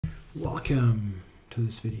Welcome to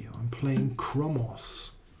this video. I'm playing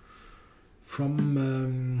Kromos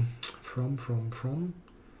from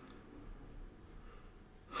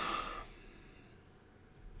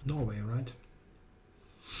Norway, right?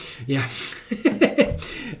 Yeah,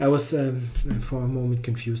 I was for a moment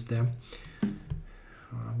confused there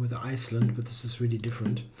with Iceland, but this is really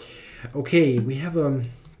different. Okay, we have a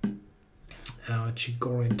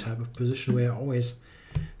Chigorin type of position where I always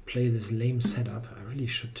play this lame setup. I really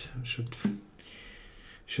should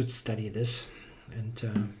study this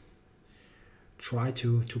and try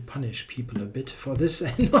to punish people a bit for this.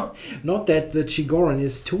 Not that the Chigorin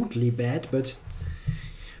is totally bad, but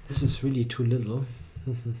this is really too little.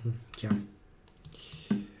 Yeah.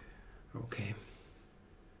 Okay.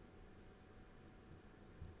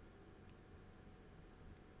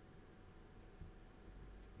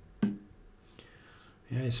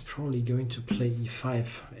 Yeah, he's probably going to play e5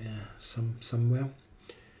 somewhere.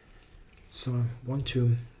 So I want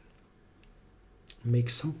to make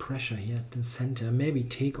some pressure here at the center. Maybe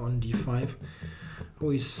take on d5. Oh,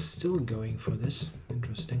 he's still going for this.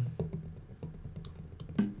 Interesting.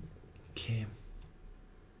 Okay.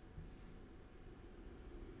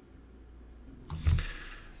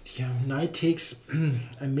 Yeah, knight takes.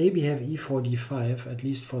 I maybe have e4, d5 at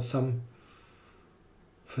least for some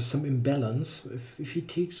imbalance. If he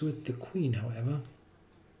takes with the queen, however.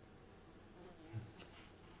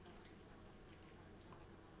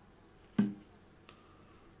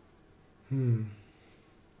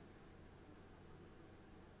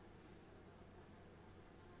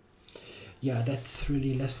 Yeah, that's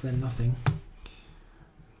really less than nothing.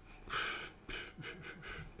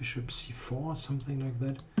 Bishop c4, something like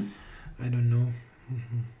that. I don't know.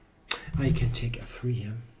 I can take f3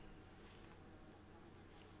 here.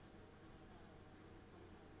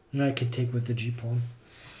 I can take with the g-pawn.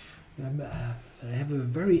 I have a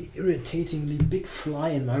very irritatingly big fly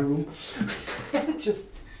in my room. Just...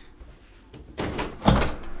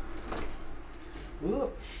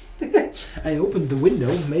 I opened the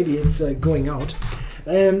window. Maybe it's going out.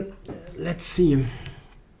 Let's see.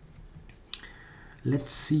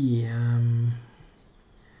 Let's see. I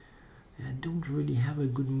don't really have a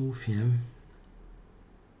good move here.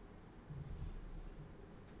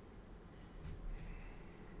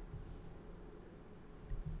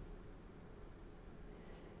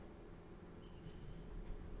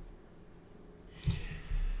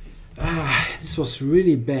 This was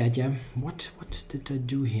really bad. Yeah. What did I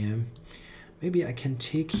do here? Maybe I can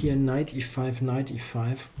take here knight e5, knight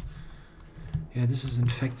e5. Yeah, this is in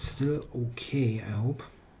fact still okay, I hope.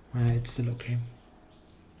 It's still okay.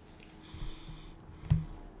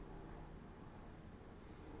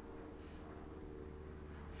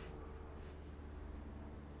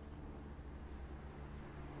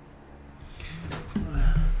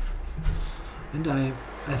 And I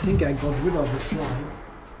think I got rid of the fly.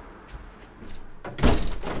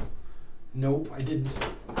 No, I didn't.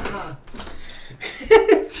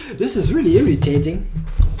 This is really irritating.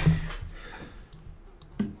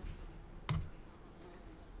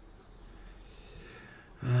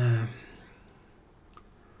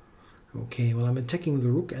 Okay, well, I'm attacking the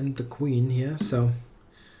rook and the queen here, so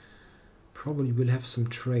probably will have some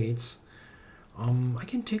trades. I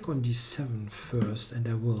can take on d7 first, and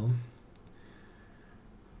I will.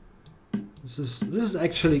 This is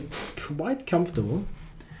actually quite comfortable,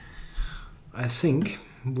 I think,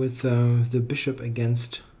 with the bishop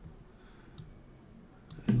against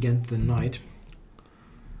the knight.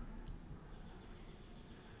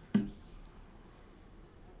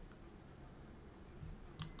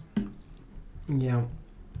 Yeah,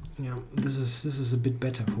 this is a bit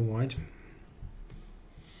better for white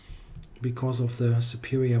because of the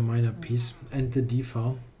superior minor piece and the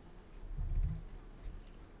d-file.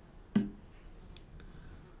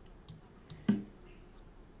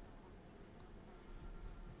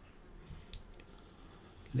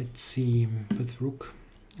 Let's see with rook.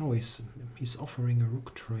 Oh, he's offering a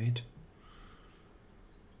rook trade.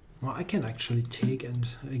 Well, I can actually take and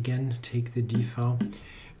again take the d-file.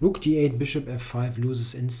 Rook d8, bishop f5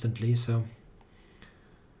 loses instantly, so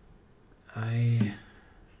I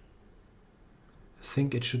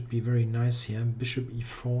think it should be very nice here. Bishop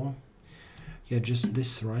e4. Yeah, just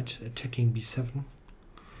this, right? Attacking b7.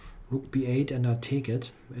 Rook b8, and I take it.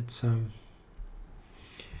 It's a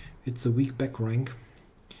weak back rank.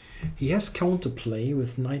 He has counterplay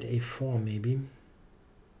with knight a4 maybe.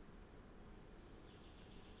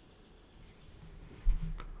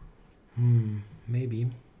 Maybe.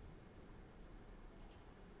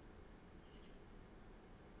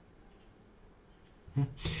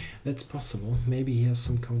 That's possible. Maybe he has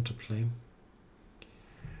some counterplay.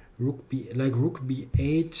 rook b, like rook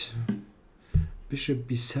b8, bishop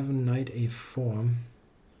b7, knight a4,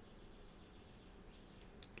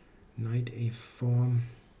 knight a4.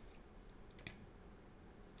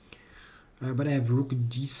 But I have rook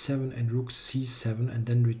d7 and rook c7 and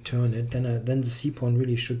then return it. Then the c pawn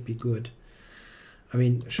really should be good. I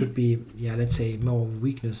mean, should be, yeah, let's say more of a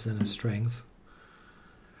weakness than a strength.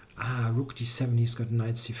 Ah, rook d7, he's got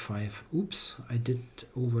knight c5. Oops, I did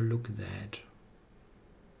overlook that.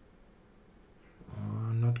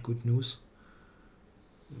 Not good news.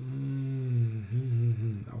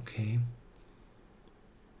 Okay.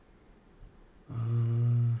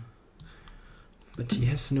 But he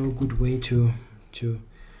has no good way to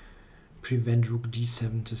prevent rook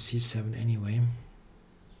d7 to c7 anyway.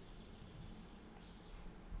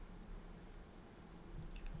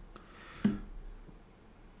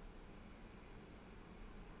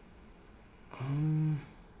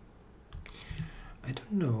 I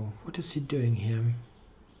don't know. What is he doing here?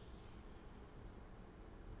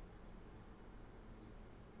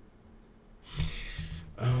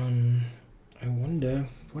 I wonder,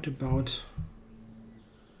 what about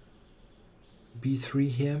b3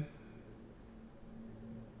 here?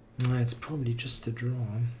 It's probably just a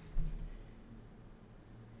draw.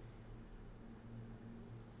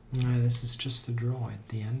 This is just a draw at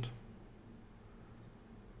the end.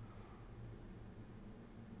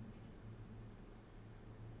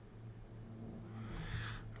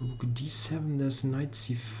 Rook d7, there's knight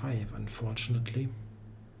c5, unfortunately.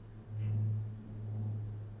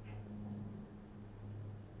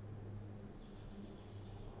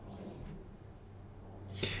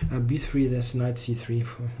 b3, there's knight c3.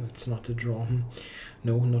 It's not a draw.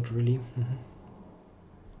 No, not really.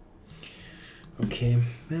 Okay,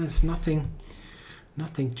 there's nothing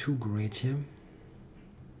too great here.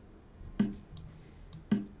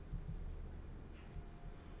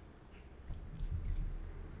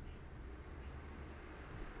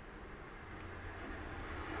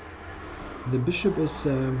 The bishop is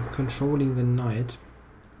controlling the knight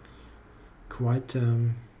quite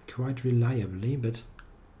reliably, but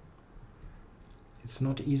it's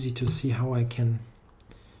not easy to see how I can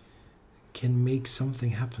make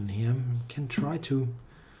something happen here. Can try to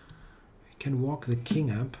walk the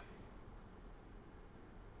king up.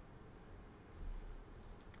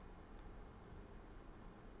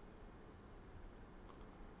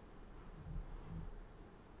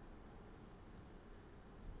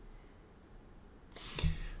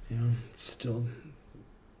 Yeah, still.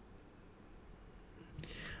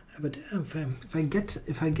 But if I get to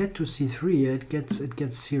c3, it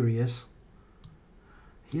gets serious.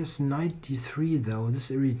 Here's knight d3 though.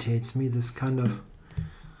 This irritates me. This kind of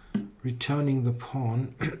returning the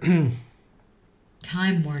pawn.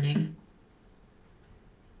 Time warning.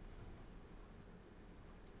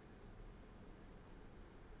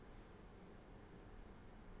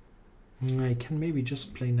 I can maybe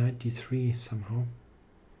just play knight d3 somehow,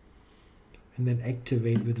 and then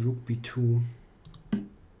activate with rook b2.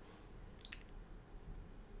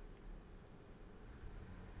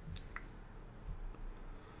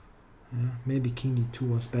 Maybe king d2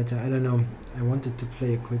 was better. I don't know. I wanted to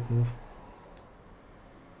play a quick move.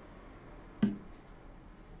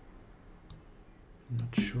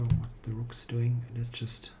 Not sure what the rook's doing. Let's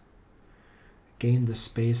just gain the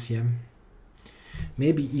space here.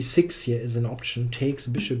 Maybe e6 here is an option. Takes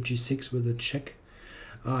bishop g6 with a check.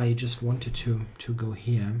 He just wanted to go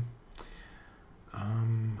here.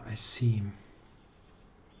 I see.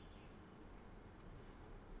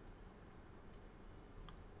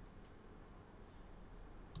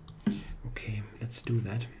 Okay, let's do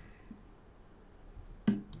that.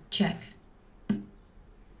 Check.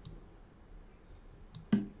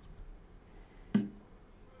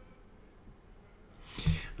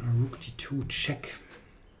 Rook d2 check.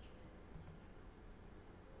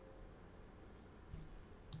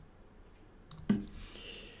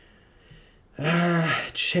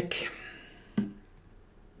 Check.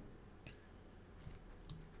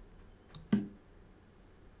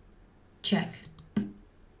 Check.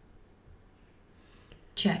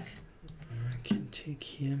 Check. I can take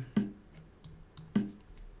here.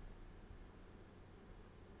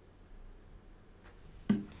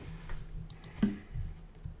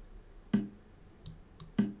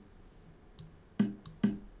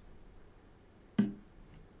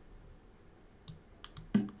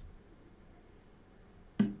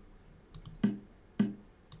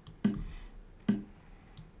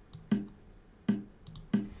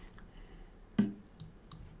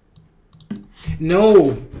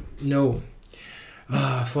 No, no.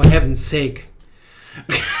 For heaven's sake.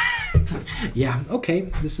 Yeah, okay.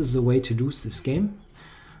 This is the way to lose this game.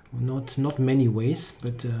 Not many ways,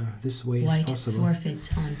 but this way is possible. White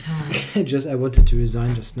forfeits on time. Just I wanted to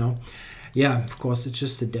resign just now. Yeah, of course, it's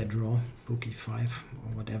just a dead draw. Rook e5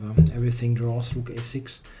 or whatever. Everything draws. Rook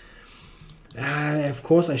a6. Of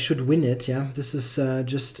course, I should win it. Yeah, this is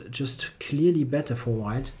just clearly better for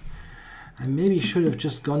white. I maybe should have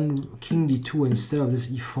just gone king d2 instead of this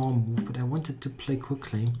e4 move, but I wanted to play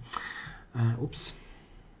quickly. Oops.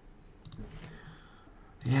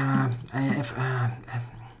 Yeah, I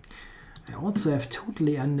also have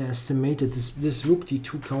totally underestimated this rook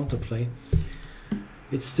d2 counterplay.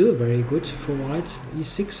 It's still very good for white.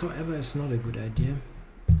 e6, however, is not a good idea.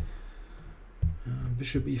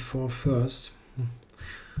 Bishop e4 first.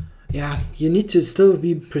 Yeah, you need to still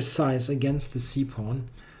be precise against the c-pawn.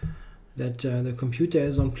 That the computer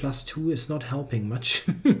is on +2 is not helping much.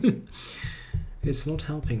 It's not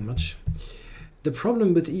helping much. The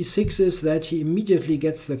problem with e6 is that he immediately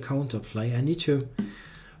gets the counterplay. The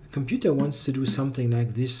computer wants to do something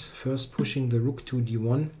like this, first pushing the rook to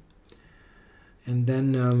d1, and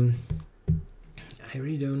then I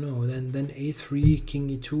really don't know. Then a3, king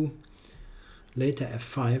e2, later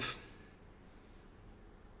f5.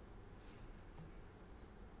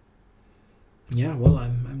 Yeah, well,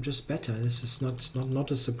 I'm just better. This is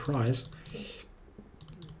not a surprise.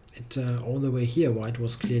 All the way here, white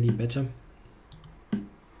was clearly better.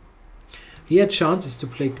 He had chances to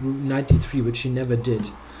play knight d3, which he never did.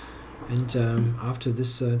 And after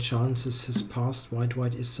this chances has passed,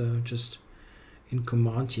 white is just in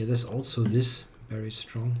command here. There's also this very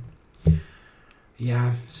strong.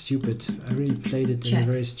 Yeah, stupid. I really played it in a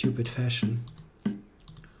very stupid fashion.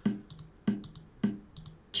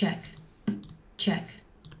 Check. Check.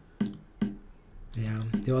 Yeah.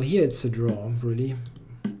 Well, here it's a draw, really.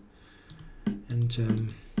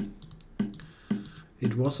 And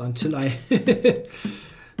it was until I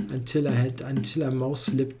until I mouse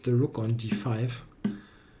slipped the rook on d5,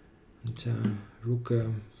 and rook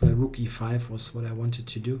e5 was what I wanted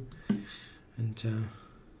to do. And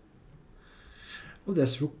oh,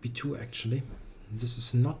 there's rook b2 actually. This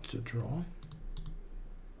is not a draw.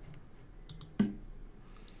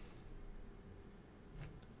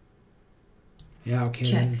 Yeah, okay,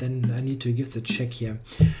 then I need to give the check here.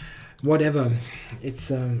 Whatever, it's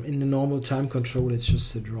in the normal time control, it's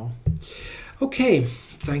just a draw. Okay,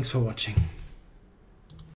 thanks for watching.